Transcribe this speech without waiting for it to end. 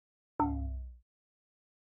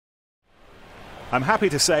I'm happy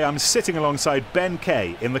to say I'm sitting alongside Ben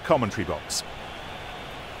Kay in the commentary box.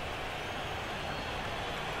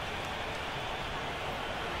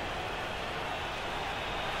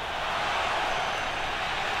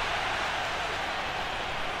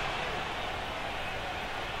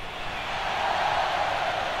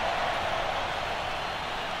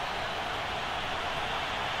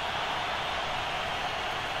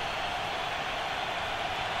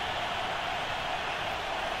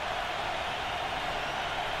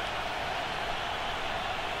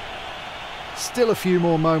 Still a few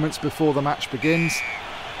more moments before the match begins.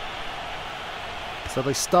 So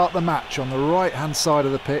they start the match on the right-hand side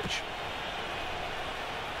of the pitch.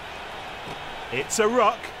 It's a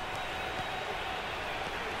ruck.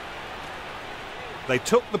 They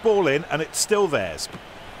took the ball in and it's still theirs.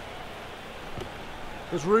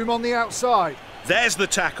 There's room on the outside. There's the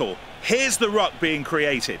tackle. Here's the ruck being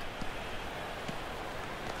created.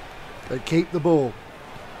 They keep the ball.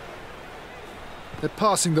 They're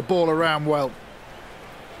passing the ball around well.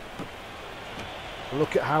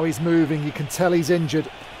 Look at how he's moving. You can tell he's injured.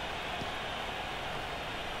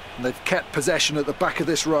 And they've kept possession at the back of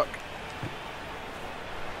this ruck.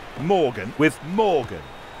 Morgan with Morgan.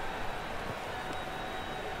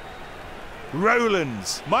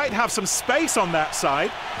 Rowlands might have some space on that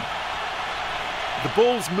side. The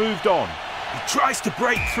ball's moved on. He tries to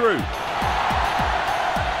break through.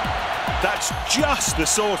 That's just the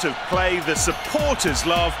sort of play the supporters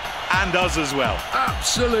love, and us as well.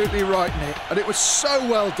 Absolutely right, Nick. And it was so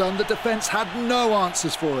well done, the defence had no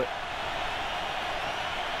answers for it.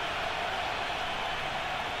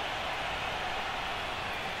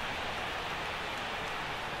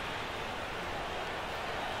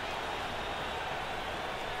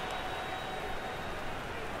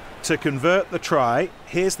 To convert the try,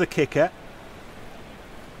 here's the kicker.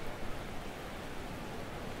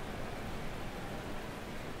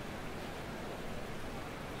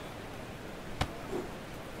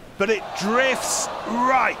 But it drifts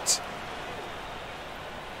right.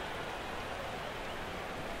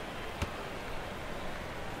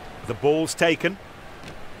 The ball's taken.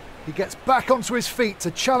 He gets back onto his feet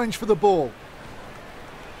to challenge for the ball.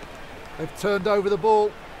 They've turned over the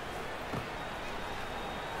ball.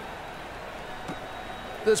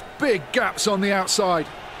 There's big gaps on the outside.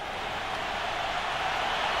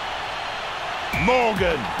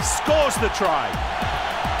 Morgan scores the try.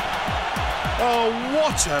 Oh,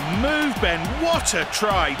 what a move, Ben. What a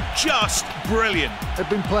try. Just brilliant. They've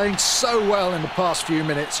been playing so well in the past few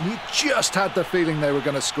minutes, and you just had the feeling they were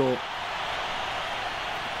going to score.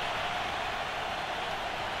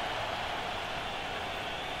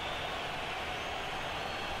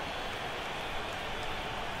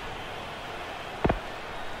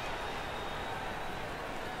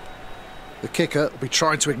 The kicker will be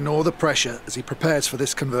trying to ignore the pressure as he prepares for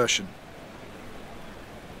this conversion.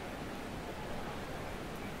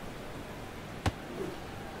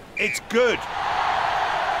 It's good.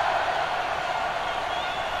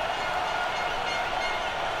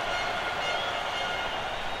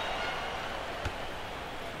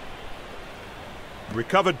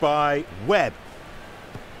 Recovered by Webb.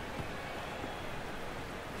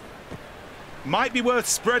 Might be worth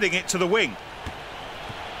spreading it to the wing.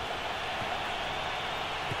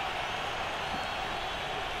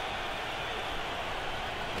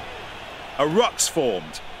 A ruck's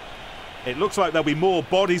formed. It looks like there'll be more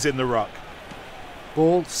bodies in the ruck.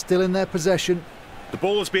 Ball still in their possession. The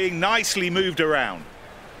ball's being nicely moved around.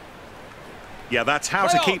 Yeah, that's how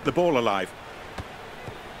to keep the ball alive.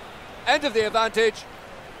 End of the advantage.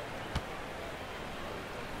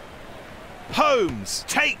 Holmes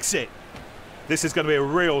takes it. This is going to be a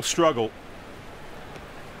real struggle.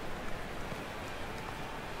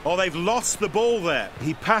 Oh, they've lost the ball there.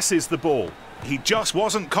 He passes the ball. He just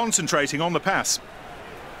wasn't concentrating on the pass.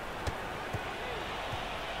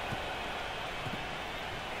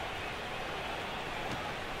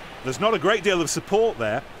 There's not a great deal of support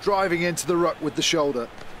there. Driving into the ruck with the shoulder.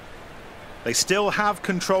 They still have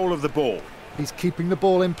control of the ball. He's keeping the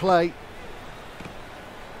ball in play.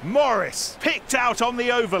 Morris picked out on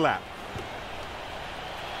the overlap.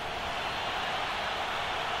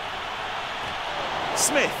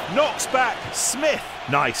 Smith knocks back. Smith.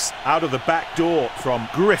 Nice. Out of the back door from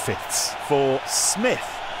Griffiths for Smith.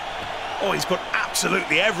 Oh, he's put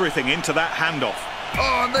absolutely everything into that handoff.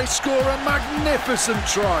 Oh, and they score a magnificent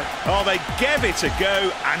try. Oh, they gave it a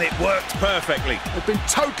go and it worked perfectly. They've been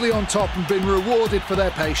totally on top and been rewarded for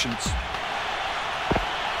their patience.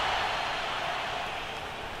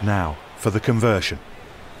 Now for the conversion.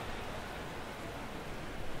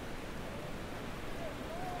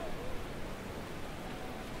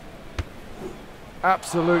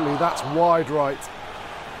 Absolutely, that's wide right.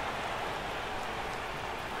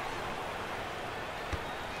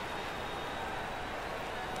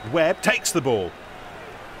 Webb takes the ball.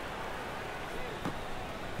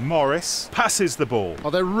 Morris passes the ball. Oh,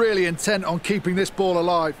 they're really intent on keeping this ball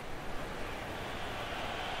alive.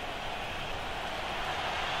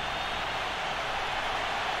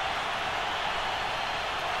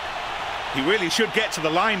 He really should get to the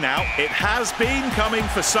line now. It has been coming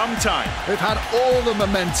for some time. They've had all the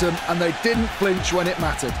momentum and they didn't flinch when it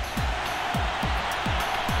mattered.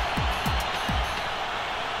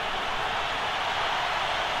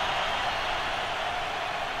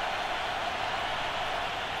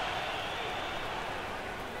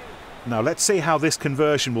 Now let's see how this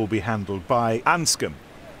conversion will be handled by Anscombe.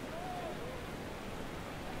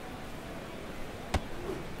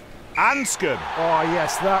 Anscombe. Oh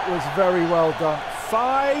yes, that was very well done.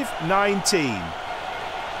 5-19.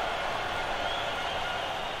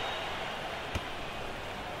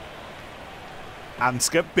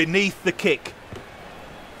 Anscombe beneath the kick.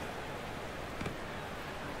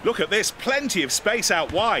 Look at this, plenty of space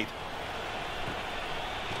out wide.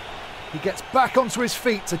 He gets back onto his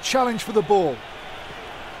feet to challenge for the ball.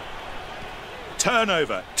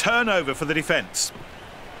 Turnover for the defence.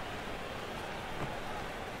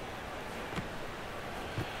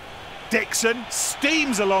 Dixon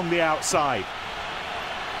steams along the outside.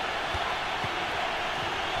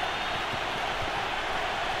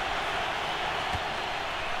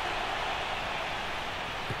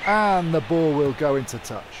 And the ball will go into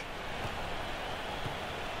touch.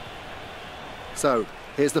 So,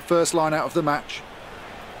 here's the first line out of the match.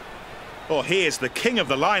 Oh, here's the king of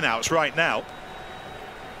the line-outs right now.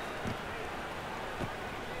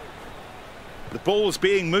 The ball's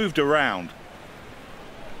being moved around.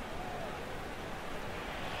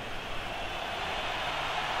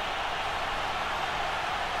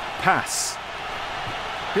 Pass.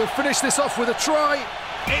 He'll finish this off with a try.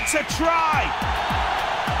 It's a try!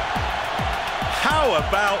 How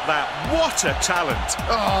about that? What a talent!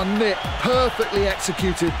 Oh, Nick, perfectly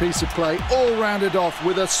executed piece of play, all rounded off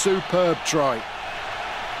with a superb try.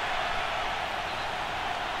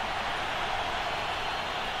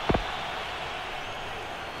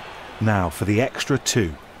 Now for the extra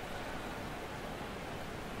two.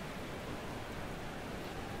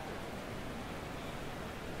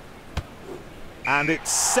 And it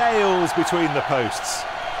sails between the posts.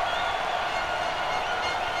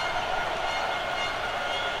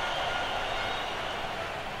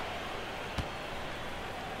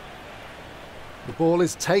 The ball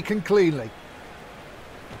is taken cleanly.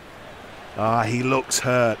 Ah, he looks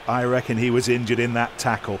hurt. I reckon he was injured in that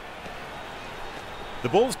tackle. The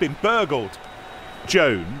ball's been burgled.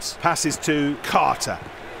 Jones passes to Carter.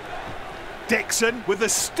 Dixon with a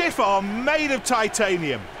stiff arm made of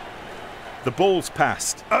titanium. The ball's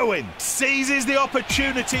passed. Owen seizes the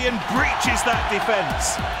opportunity and breaches that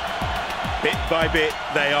defence. Bit by bit,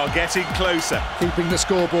 they are getting closer. Keeping the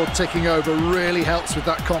scoreboard ticking over really helps with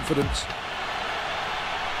that confidence.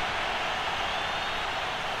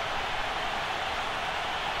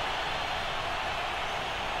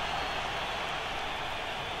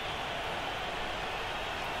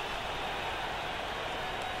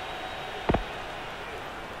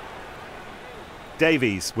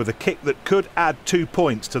 Davies with a kick that could add 2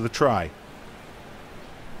 points to the try.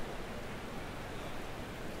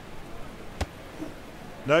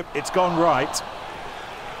 Nope, it's gone right.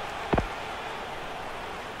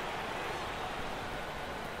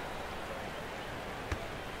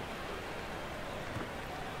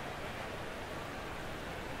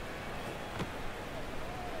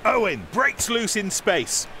 Owen breaks loose in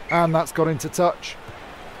space. And that's got into touch.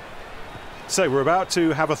 So we're about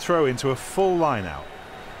to have a throw into a full line out.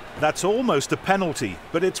 That's almost a penalty,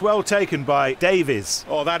 but it's well taken by Davies.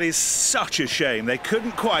 Oh, that is such a shame. They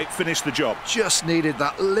couldn't quite finish the job. Just needed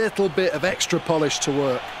that little bit of extra polish to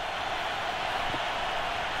work.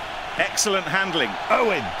 Excellent handling.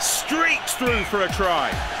 Owen streaks through for a try.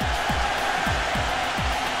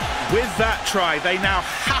 With that try, they now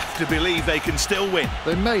have to believe they can still win.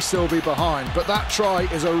 They may still be behind, but that try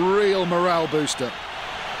is a real morale booster.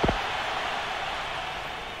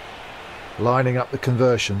 Lining up the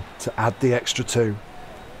conversion to add the extra two.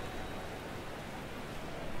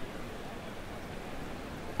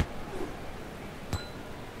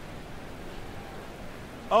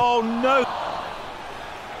 Oh no!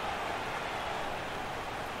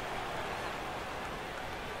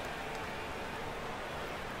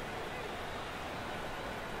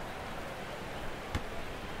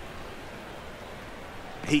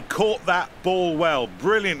 He caught that ball well,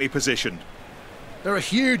 brilliantly positioned. There are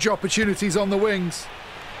huge opportunities on the wings.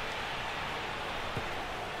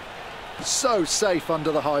 So safe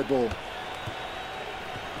under the high ball.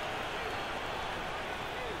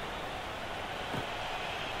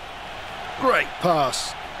 Great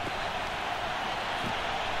pass.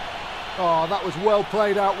 Oh, that was well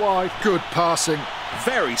played out wide. Good passing.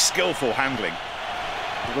 Very skillful handling.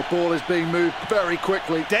 The ball is being moved very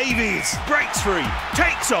quickly. Davies breaks free,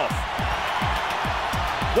 takes off.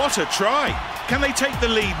 What a try. Can they take the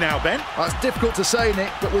lead now, Ben? That's difficult to say,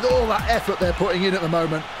 Nick, but with all that effort they're putting in at the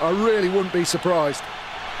moment, I really wouldn't be surprised.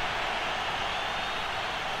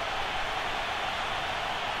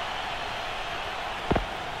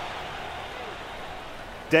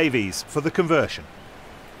 Davies for the conversion.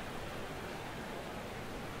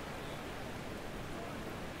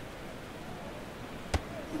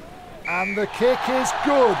 And the kick is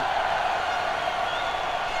good.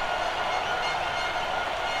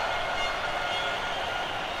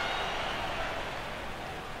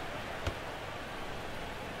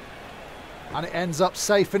 And it ends up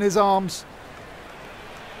safe in his arms.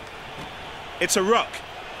 It's a ruck.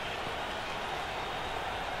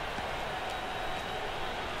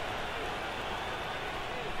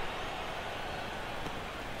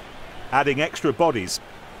 Adding extra bodies.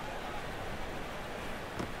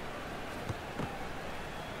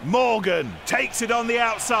 Morgan takes it on the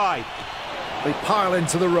outside. They pile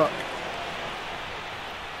into the ruck.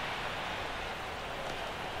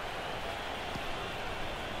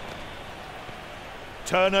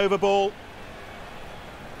 Turnover ball.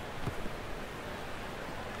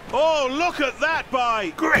 Oh, look at that by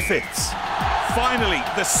Griffiths. Finally,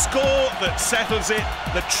 the score that settles it,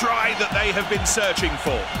 the try that they have been searching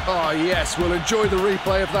for. Oh, yes, we'll enjoy the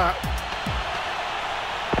replay of that.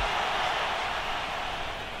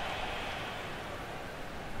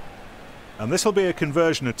 And this will be a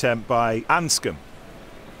conversion attempt by Anscombe.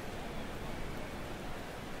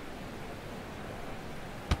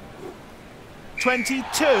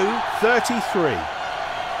 (22-33).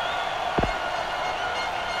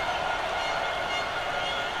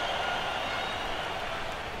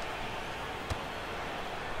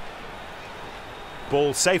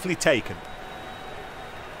 Ball safely taken.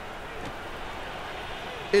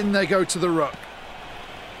 In they go to the ruck.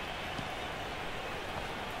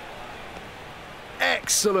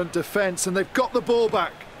 Excellent defence, and they've got the ball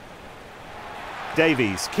back.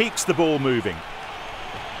 Davies keeps the ball moving.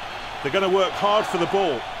 They're going to work hard for the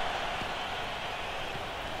ball.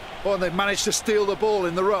 Oh, and they've managed to steal the ball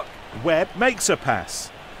in the ruck. Webb makes a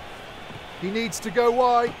pass. He needs to go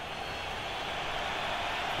wide.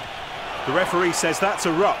 The referee says that's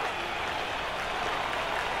a ruck.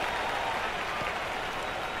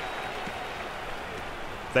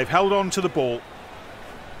 They've held on to the ball.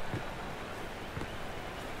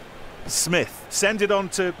 Smith sends it on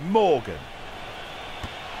to Morgan.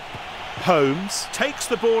 Holmes takes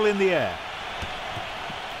the ball in the air.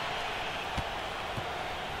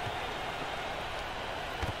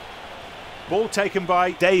 Ball taken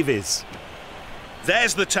by Davies.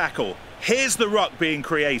 There's the tackle. Here's the ruck being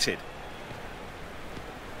created.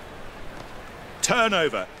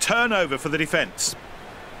 Turnover for the defence.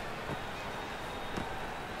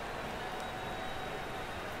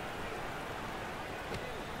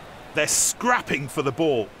 They're scrapping for the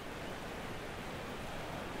ball.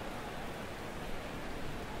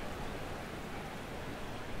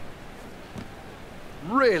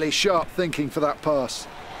 Really sharp thinking for that pass.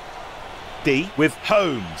 D with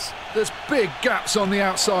Holmes. There's big gaps on the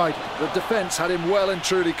outside. The defence had him well and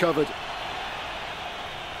truly covered.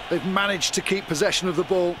 They've managed to keep possession of the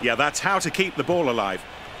ball. Yeah, that's how to keep the ball alive.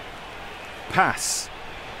 Pass.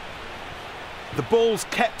 The ball's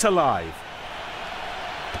kept alive.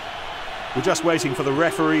 We're just waiting for the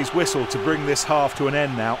referee's whistle to bring this half to an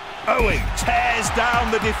end now. Owen tears down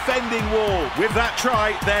the defending wall. With that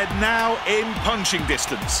try, they're now in punching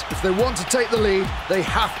distance. If they want to take the lead, they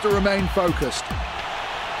have to remain focused.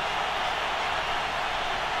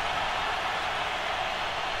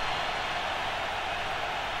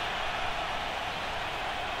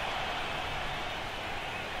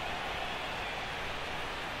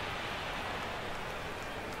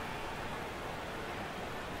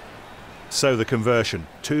 So the conversion,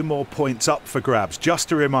 2 more points up for grabs.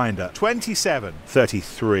 Just a reminder,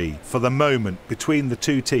 27-33 for the moment between the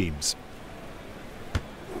two teams.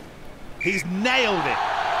 He's nailed it.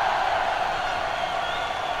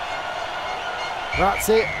 That's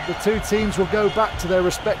it. The two teams will go back to their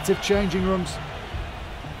respective changing rooms.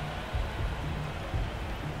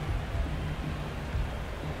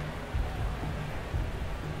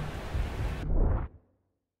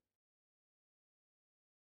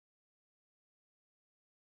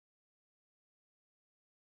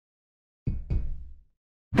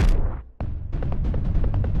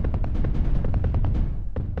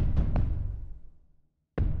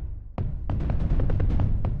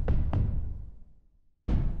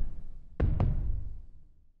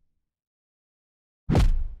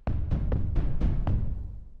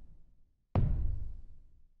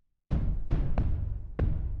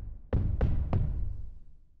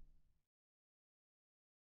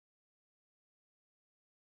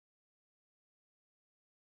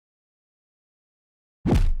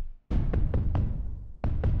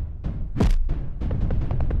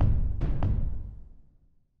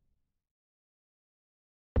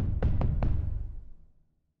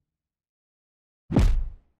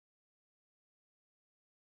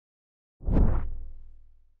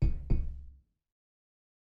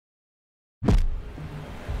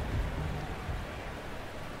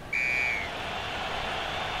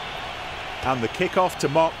 And the kick-off to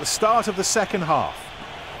mark the start of the second half.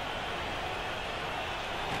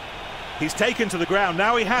 He's taken to the ground,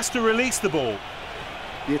 now he has to release the ball.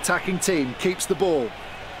 The attacking team keeps the ball.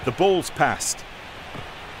 The ball's passed.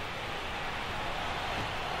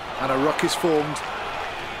 And a ruck is formed.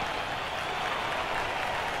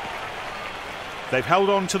 They've held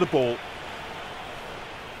on to the ball.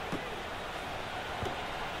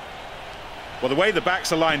 Well, the way the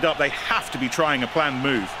backs are lined up, they have to be trying a planned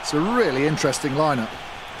move. It's a really interesting lineup.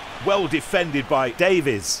 Well defended by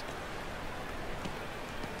Davies.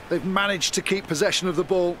 They've managed to keep possession of the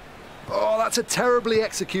ball. Oh, that's a terribly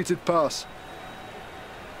executed pass.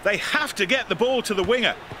 They have to get the ball to the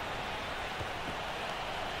winger.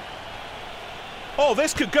 Oh,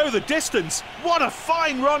 this could go the distance. What a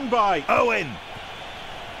fine run by Owen.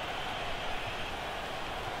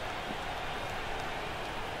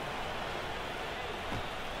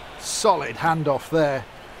 Solid handoff there.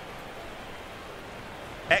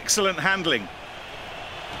 Excellent handling.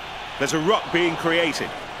 There's a ruck being created.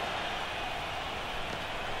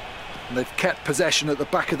 And they've kept possession at the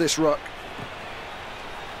back of this ruck.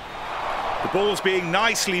 The ball's being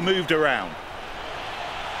nicely moved around.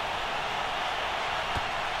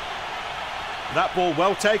 That ball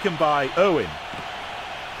well taken by Owen.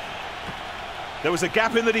 There was a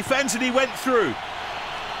gap in the defence and he went through.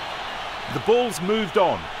 The ball's moved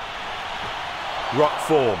on. Ruck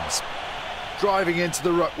forms. Driving into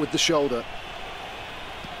the ruck with the shoulder.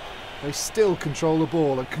 They still control the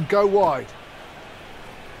ball and can go wide.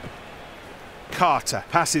 Carter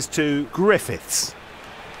passes to Griffiths.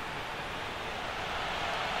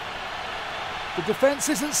 The defence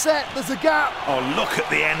isn't set, there's a gap. Oh, look at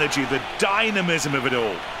the energy, the dynamism of it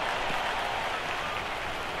all.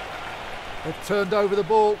 They've turned over the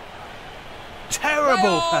ball.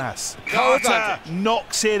 Terrible pass. Carter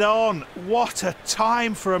knocks it on. What a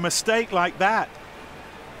time for a mistake like that.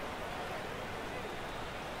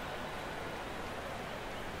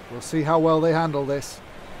 We'll see how well they handle this.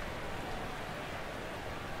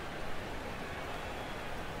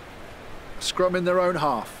 Scrum in their own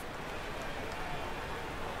half.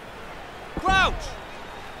 Crouch!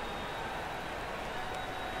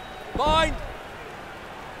 Bind!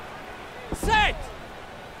 Set!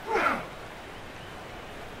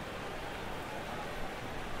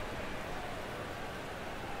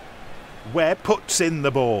 Webb puts in the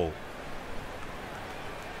ball.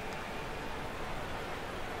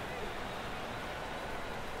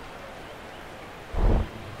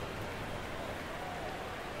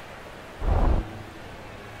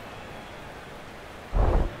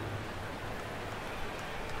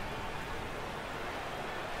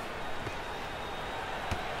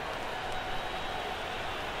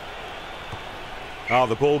 Oh,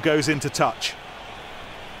 the ball goes into touch.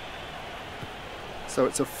 So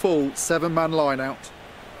it's a full 7-man line out.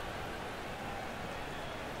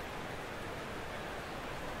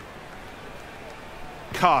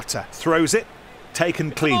 Carter throws it,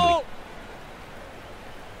 taken cleanly.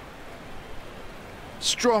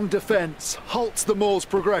 Strong defence halts the Moors'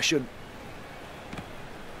 progression.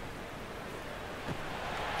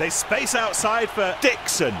 They space outside for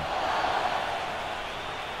Dixon.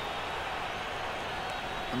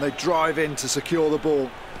 And they drive in to secure the ball.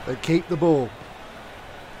 They keep the ball.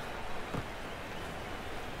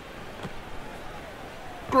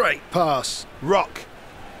 Great pass. Rock.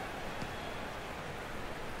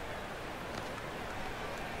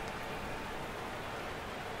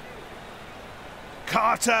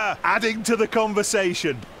 Carter adding to the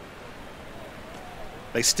conversation.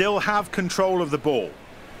 They still have control of the ball.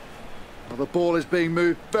 Well, the ball is being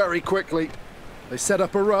moved very quickly. They set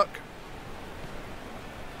up a ruck.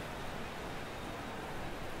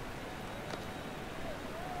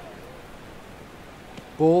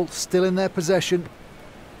 Ball still in their possession.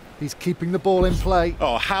 He's keeping the ball in play.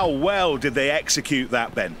 Oh, how well did they execute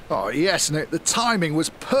that, Ben? Oh, yes, Nick. The timing was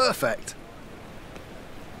perfect.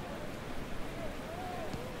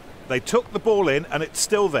 They took the ball in and it's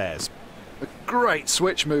still theirs. A great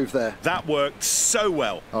switch move there. That worked so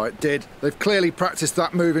well. Oh, it did. They've clearly practiced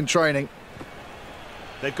that move in training.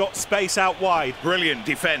 They've got space out wide. Brilliant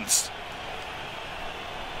defence.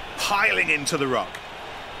 Piling into the ruck.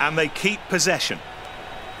 And they keep possession.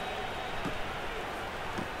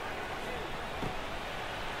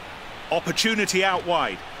 Opportunity out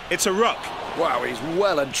wide. It's a ruck. Wow, he's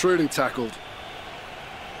well and truly tackled.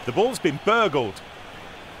 The ball's been burgled.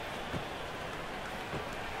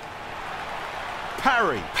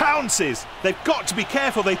 Parry pounces. They've got to be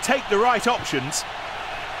careful they take the right options.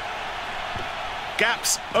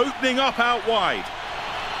 Gaps opening up out wide.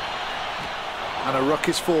 And a ruck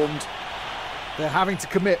is formed. They're having to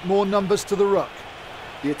commit more numbers to the ruck.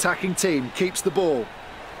 The attacking team keeps the ball.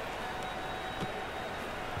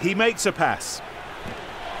 He makes a pass.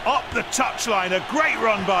 Up the touchline, a great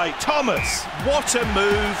run by Thomas. What a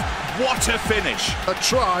move, what a finish. A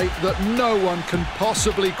try that no one can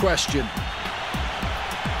possibly question.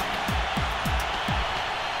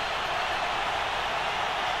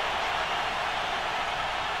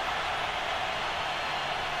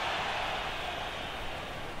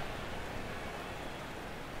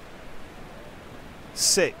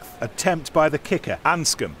 Sixth attempt by the kicker,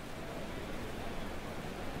 Anscombe.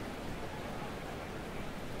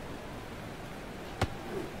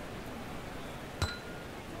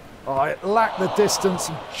 Oh, it lacked the distance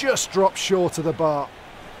and just dropped short of the bar.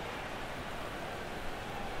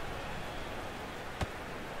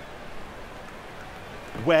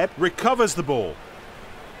 Webb recovers the ball.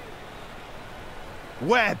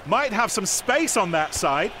 Webb might have some space on that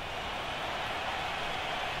side.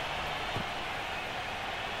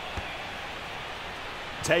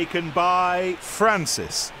 Taken by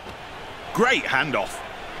Francis. Great handoff.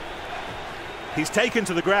 He's taken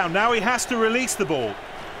to the ground. Now he has to release the ball.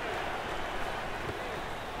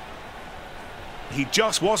 He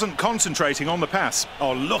just wasn't concentrating on the pass.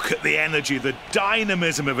 Oh, look at the energy, the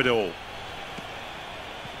dynamism of it all.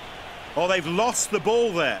 Oh, they've lost the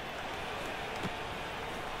ball there.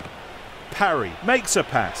 Parry makes a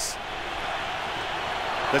pass.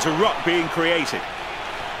 There's a ruck being created.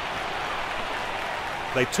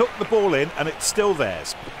 They took the ball in and it's still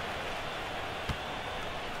theirs.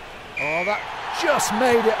 Oh, that just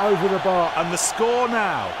made it over the bar. And the score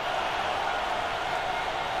now.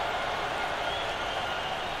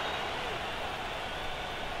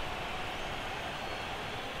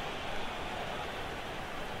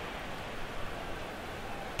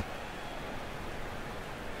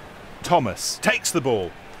 Thomas takes the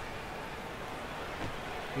ball.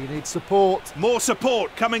 He needs support. More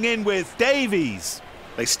support coming in with Davies.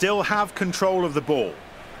 They still have control of the ball.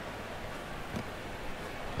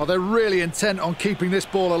 Oh, they're really intent on keeping this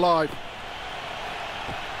ball alive.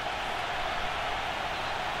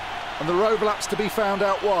 And there are overlaps to be found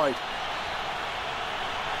out wide.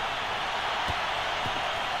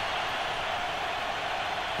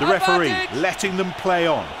 The referee letting them play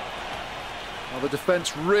on. Well, the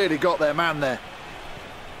defence really got their man there.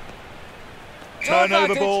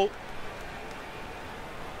 Turnover ball.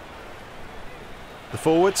 The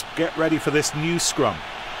forwards get ready for this new scrum.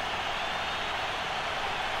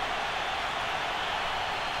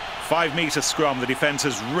 5 metre scrum. The defence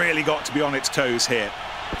has really got to be on its toes here.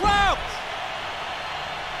 Crouch!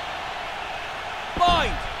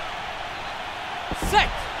 Bind! Set!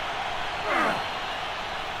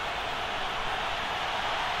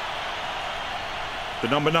 The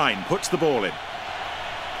number 9 puts the ball in.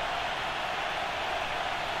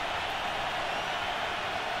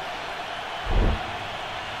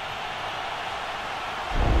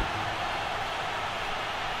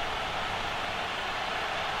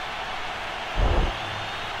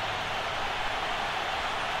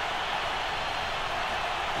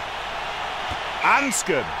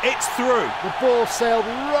 Anscombe, it's through. The ball sailed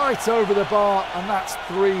right over the bar, and that's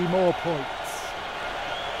 3 more points.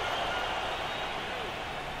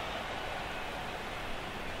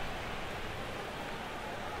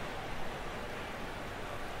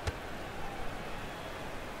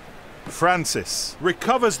 Francis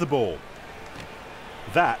recovers the ball.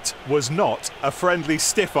 That was not a friendly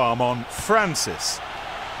stiff arm on Francis.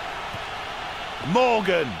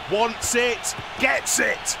 Morgan wants it, gets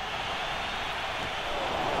it.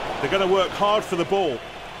 They're going to work hard for the ball.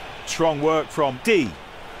 Strong work from D.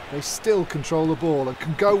 They still control the ball and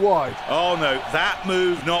can go wide. Oh no, that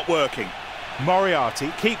move not working.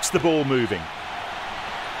 Moriarty keeps the ball moving.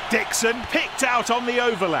 Dixon picked out on the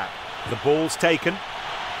overlap. The ball's taken.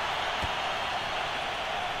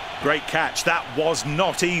 Great catch, that was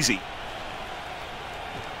not easy.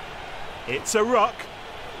 It's a ruck.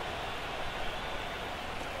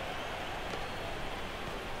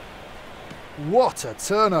 What a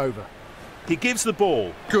turnover. He gives the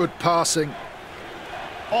ball. Good passing.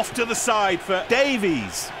 Off to the side for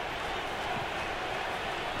Davies.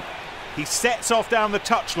 He sets off down the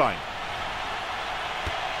touchline.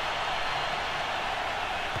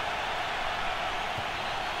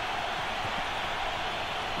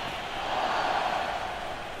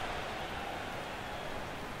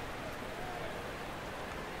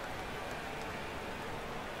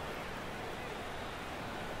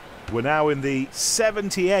 We're now in the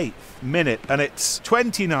 78th minute and it's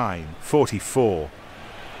 29-44.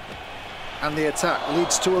 And the attack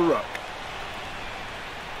leads to a ruck.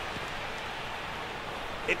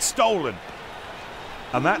 It's stolen.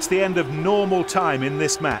 And that's the end of normal time in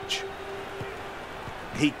this match.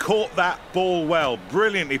 He caught that ball well,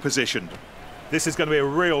 brilliantly positioned. This is going to be a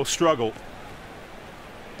real struggle.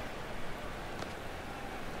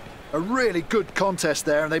 A really good contest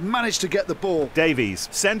there, and they managed to get the ball. Davies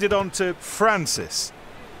send it on to Francis.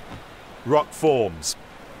 Rock forms.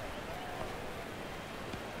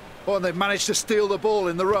 Oh, and they've managed to steal the ball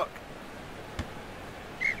in the ruck.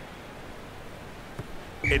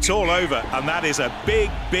 It's all over, and that is a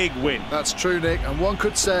big, big win. That's true, Nick, and one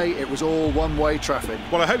could say it was all one-way traffic.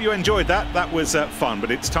 Well, I hope you enjoyed that. That was fun,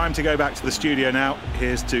 but it's time to go back to the studio now.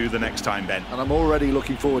 Here's to the next time, Ben. And I'm already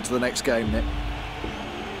looking forward to the next game, Nick.